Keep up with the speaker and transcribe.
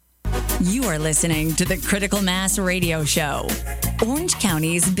You are listening to the Critical Mass Radio Show, Orange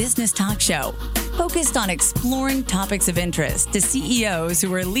County's business talk show, focused on exploring topics of interest to CEOs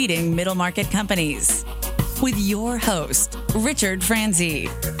who are leading middle market companies. With your host, Richard Franzi.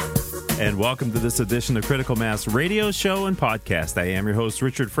 And welcome to this edition of Critical Mass Radio Show and Podcast. I am your host,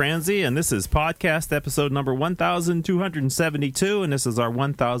 Richard Franzi, and this is podcast episode number 1272, and this is our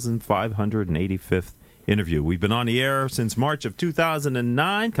 1585th interview. We've been on the air since March of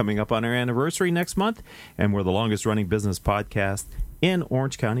 2009, coming up on our anniversary next month, and we're the longest-running business podcast in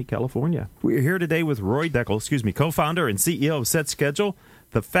Orange County, California. We're here today with Roy Deckel, co-founder and CEO of SetSchedule,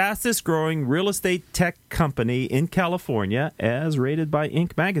 the fastest-growing real estate tech company in California, as rated by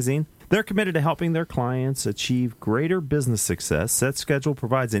Inc. magazine. They're committed to helping their clients achieve greater business success. SetSchedule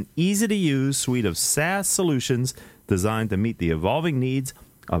provides an easy-to-use suite of SaaS solutions designed to meet the evolving needs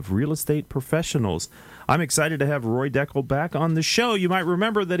of real estate professionals. I'm excited to have Roy Deckel back on the show. You might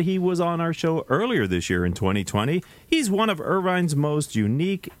remember that he was on our show earlier this year in 2020. He's one of Irvine's most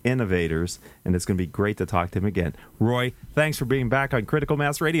unique innovators, and it's going to be great to talk to him again. Roy, thanks for being back on Critical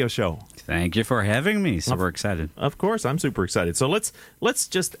Mass Radio Show. Thank you for having me. Super excited. Of course, I'm super excited. So let's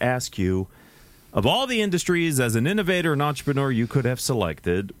just ask you, of all the industries as an innovator and entrepreneur you could have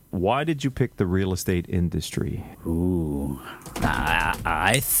selected, why did you pick the real estate industry? Ooh,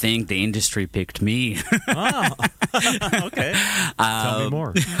 I think the industry picked me. Oh, okay. Tell me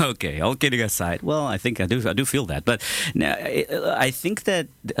more. Okay, all kidding aside. Well, I think I do feel that, but now, I think that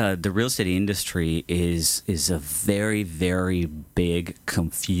the real estate industry is a very, very big,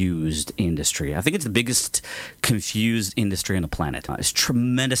 confused industry. I think it's the biggest confused industry on the planet. There's a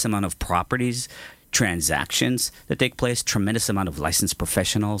tremendous amount of properties, transactions that take place, tremendous amount of licensed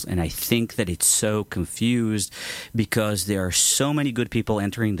professionals, and I think that it's so confused because there are so many good people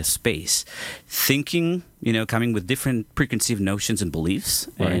entering the space, thinking, coming with different preconceived notions and beliefs,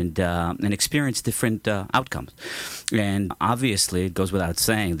 right, and experience different outcomes. And obviously, it goes without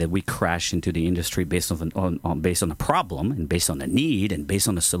saying that we crash into the industry based on the problem and based on the need and based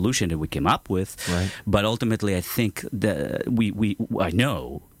on the solution that we came up with. Right. But ultimately, I think that I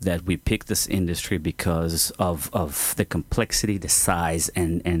know that we picked this industry because of the complexity, the size,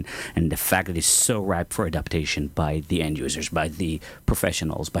 and the fact that it's so ripe for adaptation by the end users, by the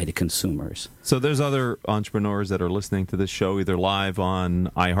professionals, by the consumers. So there's other entrepreneurs that are listening to this show either live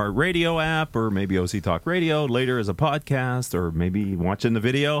on iHeartRadio app or maybe OC Talk Radio, later as a podcast, or maybe watching the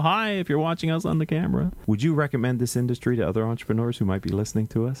video. Hi, if you're watching us on the camera. Would you recommend this industry to other entrepreneurs who might be listening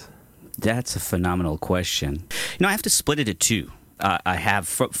to us? That's a phenomenal question. I have to split it into two. I have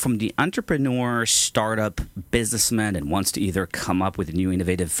from the entrepreneur, startup, businessman that wants to either come up with a new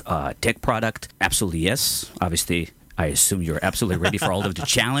innovative tech product. Absolutely yes. Obviously, I assume you're absolutely ready for all of the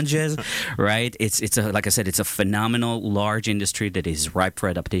challenges, right? It's like I said, it's a phenomenal, large industry that is ripe for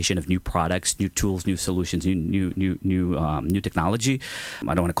adaptation of new products, new tools, new solutions, new technology.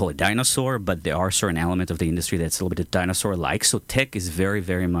 I don't want to call it dinosaur, but there are certain elements of the industry that's a little bit dinosaur-like. So tech is very,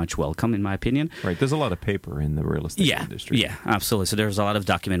 very much welcome, in my opinion. Right. There's a lot of paper in the real estate industry. Yeah, absolutely. So there's a lot of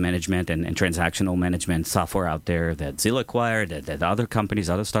document management and transactional management software out there that Zillow acquired, that other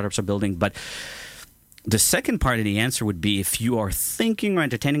companies, other startups are building. But the second part of the answer would be if you are thinking or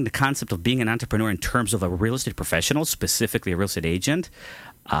entertaining the concept of being an entrepreneur in terms of a real estate professional, specifically a real estate agent,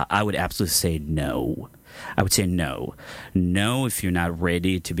 I would absolutely say no. I would say no. No if you're not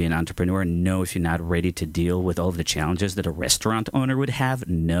ready to be an entrepreneur. No if you're not ready to deal with all of the challenges that a restaurant owner would have.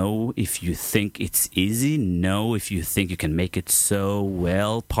 No if you think it's easy. No if you think you can make it so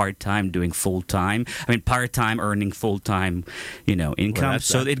well, part-time doing full-time. Part-time earning full-time, income. Well,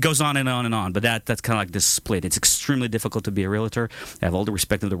 so it goes on and on and on. But that's kind of like this split. It's extremely difficult to be a realtor. I have all the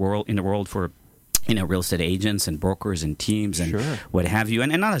respect in the world for real estate agents and brokers and teams and what have you.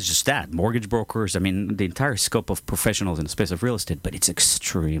 And not just that, mortgage brokers, the entire scope of professionals in the space of real estate, but it's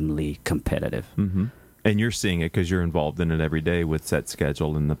extremely competitive. Mm-hmm. And you're seeing it because you're involved in it every day with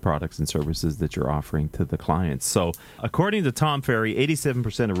SetSchedule and the products and services that you're offering to the clients. So according to Tom Ferry,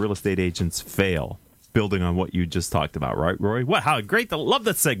 87% of real estate agents fail. Building on what you just talked about, right, Roy? How great. Love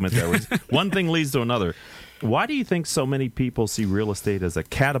that segment there. One thing leads to another. Why do you think so many people see real estate as a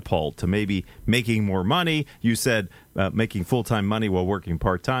catapult to maybe making more money? You said making full-time money while working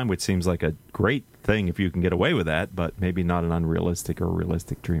part-time, which seems like a great thing if you can get away with that, but maybe not an unrealistic or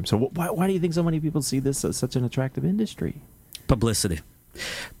realistic dream. So why do you think so many people see this as such an attractive industry? Publicity.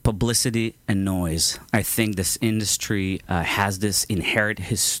 Publicity and noise. I think this industry has this inherent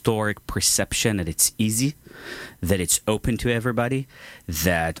historic perception that it's easy, that it's open to everybody,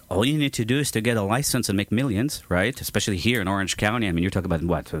 that all you need to do is to get a license and make millions, right? Especially here in Orange County. I mean, you're talking about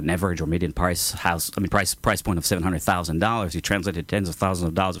what, an average or median price point of $700,000. You translate it to tens of thousands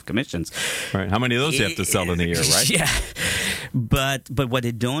of dollars of commissions. Right. How many of those you have to sell in a year, right? Yeah. But what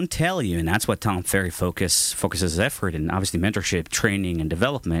they don't tell you, and that's what Tom Ferry focuses his effort and obviously mentorship, training, and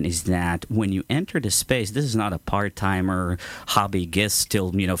development, is that when you enter the space, this is not a part-timer, hobby, guest,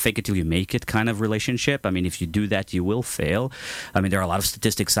 till, fake it till you make it kind of relationship. I mean, if you do that, you will fail. I mean, there are a lot of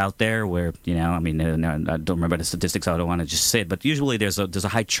statistics out there where, I don't remember the statistics, I don't want to just say it, but usually there's a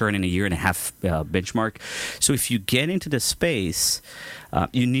high churn in a year and a half benchmark. So if you get into the space,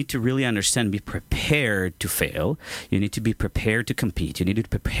 you need to really understand, be prepared to fail. You need to be prepared to compete. You need to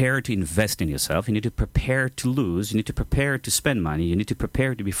prepare to invest in yourself. You need to prepare to lose. You need to prepare to spend money. You need to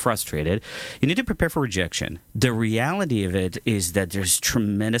prepare to be frustrated. You need to prepare for rejection. The reality of it is that there's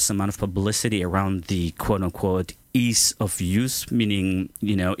tremendous amount of publicity around the quote-unquote ease of use, meaning,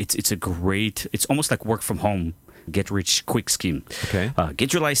 it's almost like work from home, get rich quick scheme. Okay.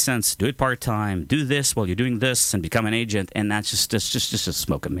 Get your license, do it part-time, do this while you're doing this, and become an agent. And that's just a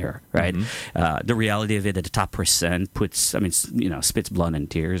smoke and mirror, right? Mm-hmm. The reality of it, that the top percent spits blood and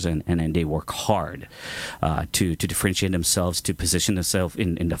tears, and they work hard to differentiate themselves, to position themselves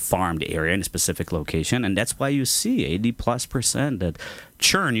in the farmed area, in a specific location. And that's why you see 80+% that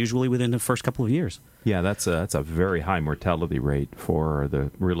churn usually within the first couple of years. Yeah, that's a very high mortality rate for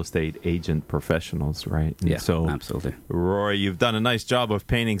the real estate agent professionals, right? And yeah, so, absolutely. Roy, you've done a nice job of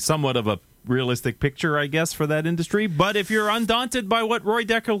painting somewhat of a realistic picture, I guess, for that industry. But if you're undaunted by what Roy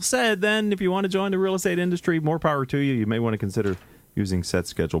Deckel said, then if you want to join the real estate industry, more power to you. You may want to consider using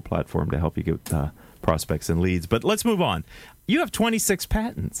SetSchedule platform to help you get prospects and leads. But let's move on. You have 26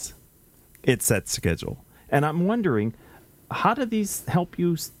 patents at SetSchedule. And I'm wondering, how do these help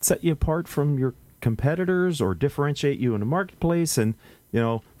you set you apart from your competitors or differentiate you in the marketplace? And,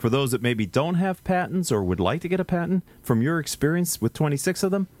 for those that maybe don't have patents or would like to get a patent, from your experience with 26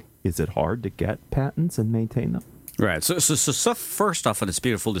 of them, is it hard to get patents and maintain them? Right. So first off, on this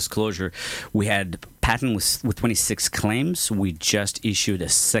beautiful disclosure, we had patent with 26 claims. We just issued a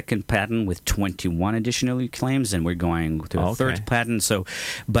second patent with 21 additional claims, and we're going to a third patent. So,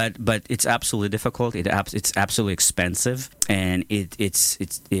 but it's absolutely difficult. It's absolutely expensive, and it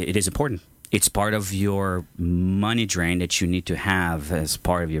is important. It's part of your money drain that you need to have as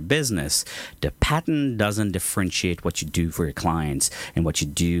part of your business. The patent doesn't differentiate what you do for your clients and what you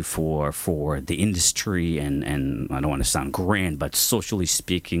do for the industry, and I don't want to sound grand, but socially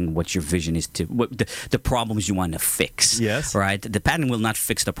speaking, what your vision is to the problems you want to fix. Yes. Right? The patent will not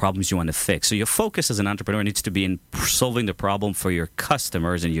fix the problems you want to fix. So your focus as an entrepreneur needs to be in solving the problem for your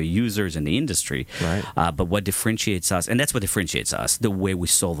customers and your users in the industry. Right. But what differentiates us, and that's what differentiates us, the way we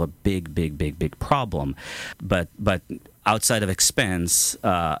solve a big problem, but outside of expense,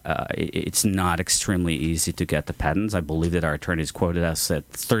 it's not extremely easy to get the patents. I believe that our attorneys quoted us that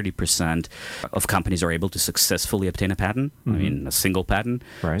 30% of companies are able to successfully obtain a patent. Mm-hmm. I mean, a single patent.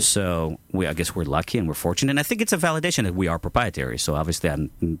 Right. So I guess we're lucky and we're fortunate. And I think it's a validation that we are proprietary. So obviously,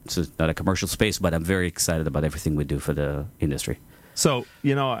 it's not a commercial space, but I'm very excited about everything we do for the industry. So,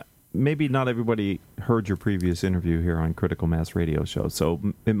 maybe not everybody heard your previous interview here on Critical Mass Radio Show, so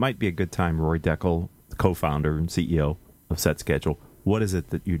it might be a good time, Roy Deckel, co-founder and CEO of SetSchedule. What is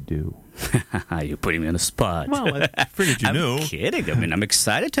it that you do? You're putting me on the spot. Well, I figured you knew. I'm kidding. I mean, I'm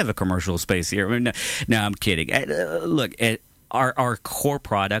excited to have a commercial space here. I mean, no, I'm kidding. Look, our core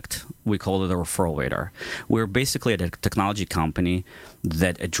product, we call it a referral radar. We're basically a technology company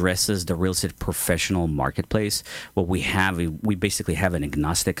that addresses the real estate professional marketplace. What we have, we basically have an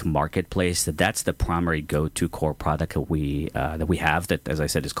agnostic marketplace. That's the primary go-to core product that we have. That, as I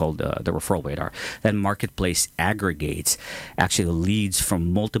said, is called the referral radar. That marketplace aggregates actually leads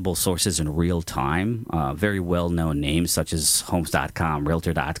from multiple sources in real time. Very well-known names such as Homes.com,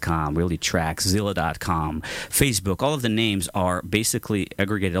 Realtor.com, RealtyTrack, Zillow.com, Facebook. All of the names are basically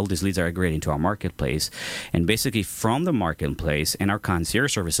aggregated. All these leads are aggregated into our marketplace, and basically from the marketplace and our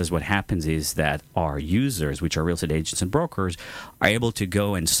concierge services, what happens is that our users, which are real estate agents and brokers, are able to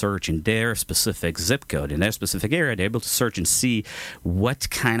go and search in their specific zip code, in their specific area. They're able to search and see what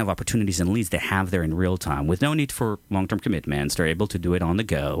kind of opportunities and leads they have there in real time with no need for long-term commitments. They're able to do it on the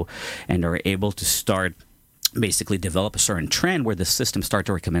go, and they're able to start basically develop a certain trend where the system starts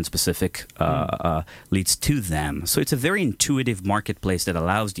to recommend specific leads to them. So it's a very intuitive marketplace that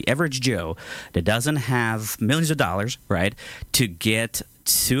allows the average Joe that doesn't have millions of dollars, right, to get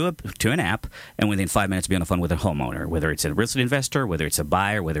to an app, and within 5 minutes be on the phone with a homeowner, whether it's a real estate investor, whether it's a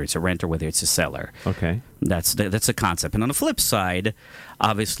buyer, whether it's a renter, whether it's a seller. Okay. That's the concept. And on the flip side,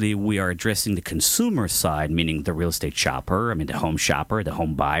 obviously, we are addressing the consumer side, meaning the real estate shopper, the home shopper, the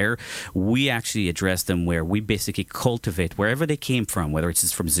home buyer. We actually address them where we basically cultivate wherever they came from, whether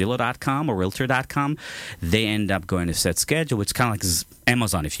it's from Zillow.com or Realtor.com, they end up going to SetSchedule. It's kind of like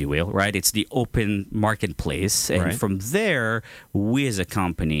Amazon, if you will, right? It's the open marketplace. And from there, we as a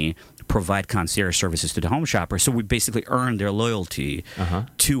company provide concierge services to the home shopper. So we basically earn their loyalty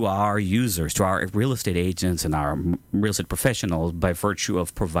to our users, to our real estate agents and our real estate professionals by virtue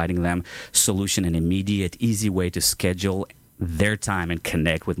of providing them solution and immediate, easy way to schedule their time and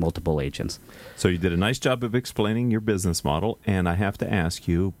connect with multiple agents. So you did a nice job of explaining your business model, and I have to ask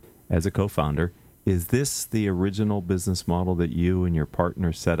you, as a co-founder, is this the original business model that you and your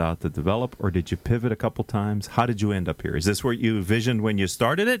partner set out to develop, or did you pivot a couple times? How did you end up here? Is this where you envisioned when you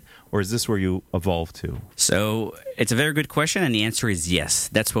started it, or is this where you evolved to? So it's a very good question, and the answer is yes.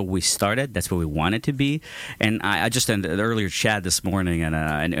 That's where we started. That's where we wanted to be. And I just had an earlier chat this morning, and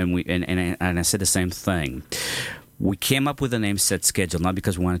I said the same thing. We came up with the name SetSchedule not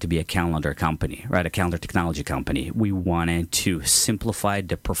because we wanted to be a calendar company, right? A calendar technology company. We wanted to simplify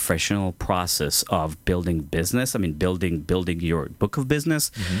the professional process of building business. Building your book of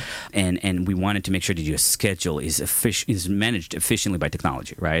business, and we wanted to make sure that your schedule is managed efficiently by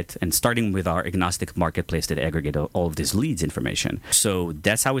technology, right? And starting with our agnostic marketplace that aggregate all of this leads information. So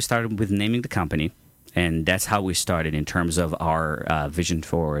that's how we started with naming the company. And that's how we started in terms of our vision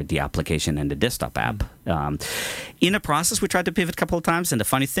for the application and the desktop app. In the process, we tried to pivot a couple of times. And the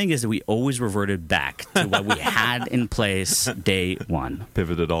funny thing is that we always reverted back to what we had in place day one.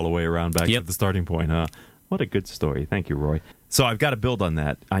 Pivoted all the way around back to the starting point, huh? What a good story. Thank you, Roy. So I've got to build on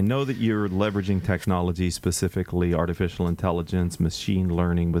that. I know that you're leveraging technology, specifically artificial intelligence, machine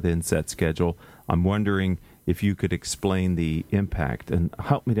learning within SetSchedule. I'm wondering if you could explain the impact and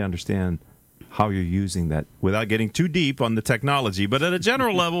help me to understand how you're using that without getting too deep on the technology, but at a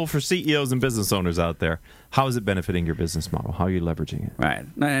general level for CEOs and business owners out there. How is it benefiting your business model? How are you leveraging it? Right.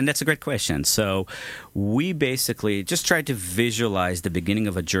 And that's a great question. So we basically just tried to visualize the beginning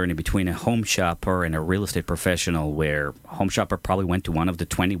of a journey between a home shopper and a real estate professional, where a home shopper probably went to one of the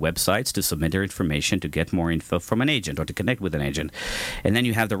 20 websites to submit their information to get more info from an agent or to connect with an agent. And then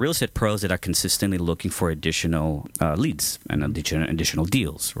you have the real estate pros that are consistently looking for additional leads and additional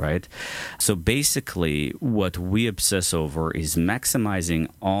deals, right? So basically what we obsess over is maximizing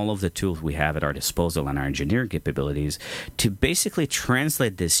all of the tools we have at our disposal and our engineering capabilities to basically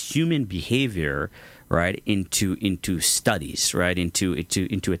translate this human behavior, right, into studies, right, into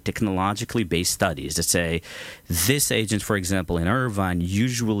a technologically based studies that say this agent, for example, in Irvine,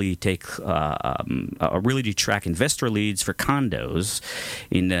 usually take really to track investor leads for condos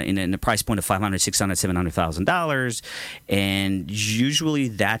in the price point of $500,000, $600,000, $700,000, and usually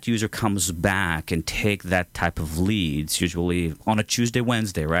that user comes back and take that type of leads usually on a Tuesday,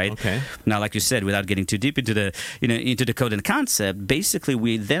 Wednesday, right? Okay. Now, like you said, without getting too deep into the into the code and concept, basically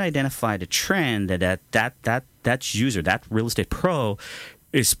we then identified a trend that user, that real estate pro,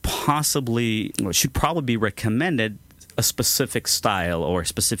 is should probably be recommended a specific style or a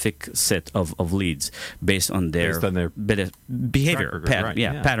specific set of leads based on their behavior pattern.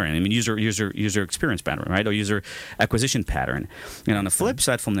 Pattern. User experience pattern, right, or user acquisition pattern. And on the flip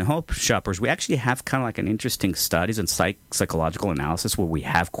side, from the home shoppers, we actually have kind of like an interesting studies and psychological analysis where we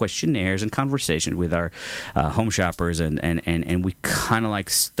have questionnaires and conversation with our home shoppers, and we kind of like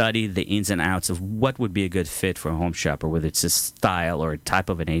study the ins and outs of what would be a good fit for a home shopper, whether it's a style or a type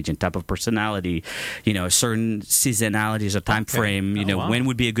of an agent, type of personality, a certain seasonality, as a time frame, when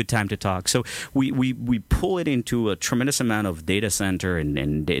would be a good time to talk. So we pull it into a tremendous amount of data center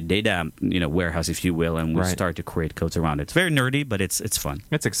and data warehouse, if you will, and we start to create codes around it. It's very nerdy, but it's fun.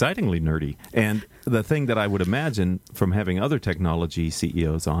 It's excitingly nerdy. And the thing that I would imagine from having other technology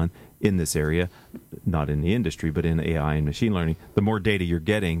CEOs on in this area, not in the industry, but in AI and machine learning, the more data you're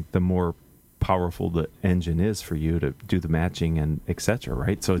getting, the more powerful the engine is for you to do the matching and et cetera,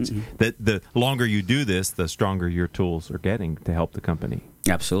 right? So it's the longer you do this, the stronger your tools are getting to help the company.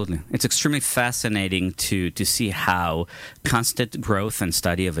 Absolutely. It's extremely fascinating to see how constant growth and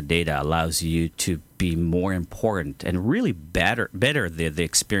study of a data allows you to be more important and really better the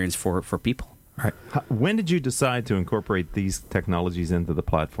experience for people. Right. When did you decide to incorporate these technologies into the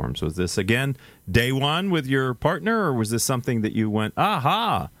platform? So was this, again, day one with your partner, or was this something that you went,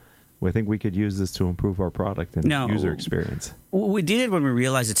 aha, We think we could use this to improve our product and user experience. We did it when we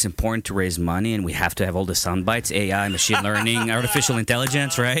realized it's important to raise money and we have to have all the sound bites, AI, machine learning, artificial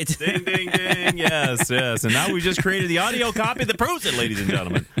intelligence, right? Ding, ding, ding. Yes. And now we just created the audio copy that proves it, ladies and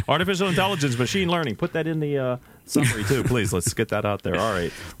gentlemen. Artificial intelligence, machine learning. Put that in the summary, too, please. Let's get that out there. All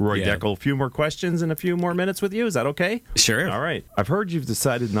right. Roy Deckel, a few more questions and a few more minutes with you. Is that okay? Sure. All right. I've heard you've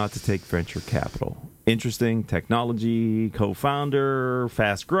decided not to take venture capital. Interesting technology, co-founder,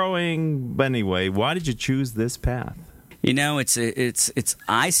 fast-growing. But anyway, why did you choose this path? You know, it's.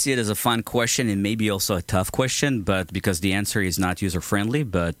 I see it as a fun question and maybe also a tough question, but because the answer is not user friendly,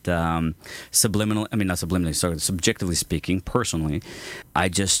 but subjectively speaking, personally,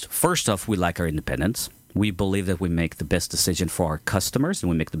 first off, we like our independence. We believe that we make the best decision for our customers and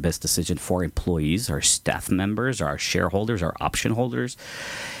we make the best decision for our employees, our staff members, our shareholders, our option holders.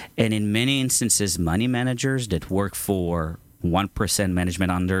 And in many instances, money managers that work for 1%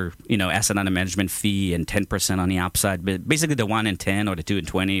 management under, asset under management fee and 10% on the upside, but basically the 1 in 10 or the 2 in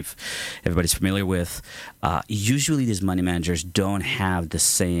 20, if everybody's familiar with, usually these money managers don't have the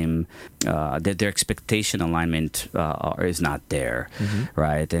same, their expectation alignment is not there,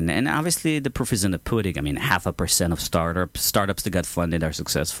 right? And obviously the proof is in the pudding. I mean, 0.5% of startups that got funded are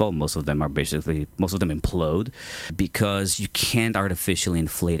successful. Most of them implode because you can't artificially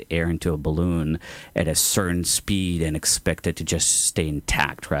inflate air into a balloon at a certain speed and expect it to just stay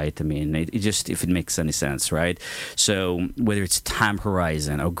intact, right? I mean, if it makes any sense, right? So whether it's time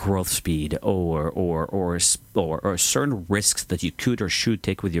horizon or growth speed or certain risks that you could or should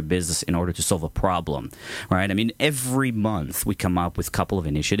take with your business in order to solve a problem, right? I mean, every month we come up with a couple of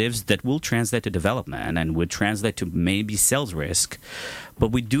initiatives that will translate to development and would translate to maybe sales risk,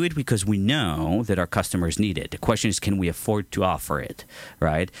 but we do it because we know that our customers need it. The question is, can we afford to offer it,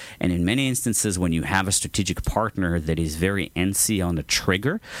 right? And in many instances, when you have a strategic partner that is very antsy on the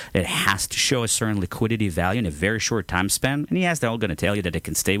trigger, that has to show a certain liquidity value in a very short time span, and they're all going to tell you that they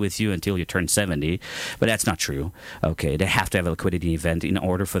can stay with you until you turn 70, but that's not true. Okay, they have to have a liquidity event in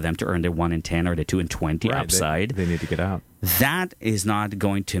order for them to earn their 1 in 10 or the 2 in 20 upside. They need to get out. That is not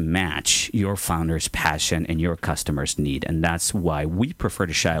going to match your founder's passion and your customer's need, and that's why we prefer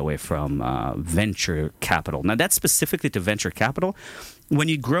to shy away from venture capital. Now, that's specifically to venture capital. When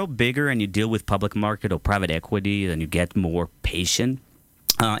you grow bigger and you deal with public market or private equity, then you get more patient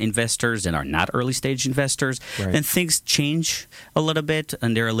investors and are not early stage investors, right. Then things change a little bit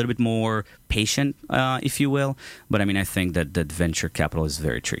and they're a little bit more patient, if you will. But I mean, I think that venture capital is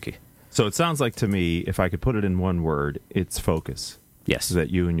very tricky. So it sounds like to me, if I could put it in one word, it's focus. Yes. That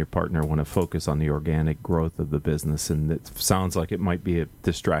you and your partner want to focus on the organic growth of the business, and it sounds like it might be a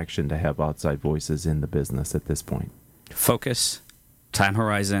distraction to have outside voices in the business at this point. Focus, time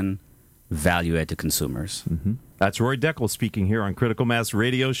horizon, value add to consumers. Mm-hmm. That's Roy Deckel speaking here on Critical Mass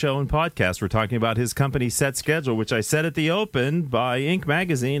Radio Show and Podcast. We're talking about his company Set Schedule, which I said at the open by Inc.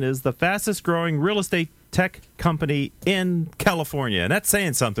 Magazine is the fastest growing real estate tech company in California. And that's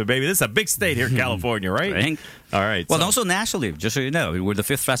saying something, baby. This is a big state here in California, right? All right. Well, also nationally, just so you know, we're the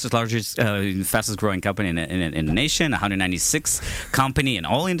fifth fastest growing company in the nation, 196 company in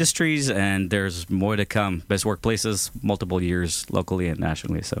all industries, and there's more to come. Best workplaces, multiple years locally and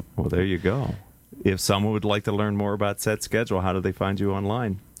nationally. So, well, there you go. If someone would like to learn more about Set Schedule, how do they find you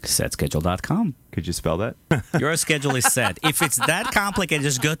online? Setschedule.com. Could you spell that? Your schedule is set. If it's that complicated,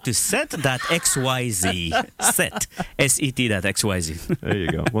 just go to set.xyz. Set. set.xyz. There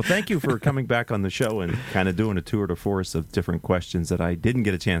you go. Well, thank you for coming back on the show and kind of doing a tour de force of different questions that I didn't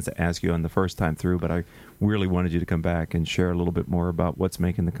get a chance to ask you on the first time through, but I really wanted you to come back and share a little bit more about what's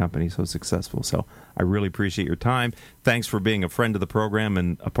making the company so successful. So I really appreciate your time. Thanks for being a friend of the program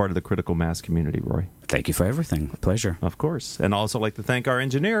and a part of the Critical Mass community, Roy. Thank you for everything. Pleasure. Of course. And I'd also like to thank our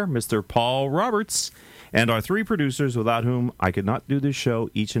engineer, Mr. Paul Roberts, and our three producers without whom I could not do this show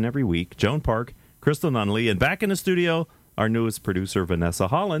each and every week, Joan Park, Crystal Nunley, and back in the studio, our newest producer, Vanessa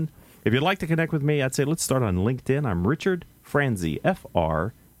Holland. If you'd like to connect with me, I'd say let's start on LinkedIn. I'm Richard Franzi,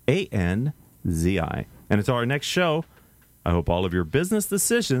 Franzi. And until our next show, I hope all of your business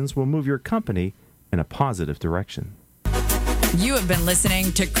decisions will move your company in a positive direction. You have been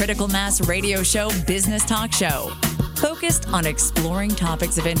listening to Critical Mass Radio Show Business Talk Show, focused on exploring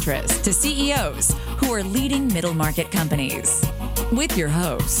topics of interest to CEOs who are leading middle market companies. With your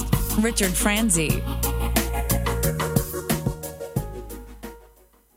host, Richard Franzi.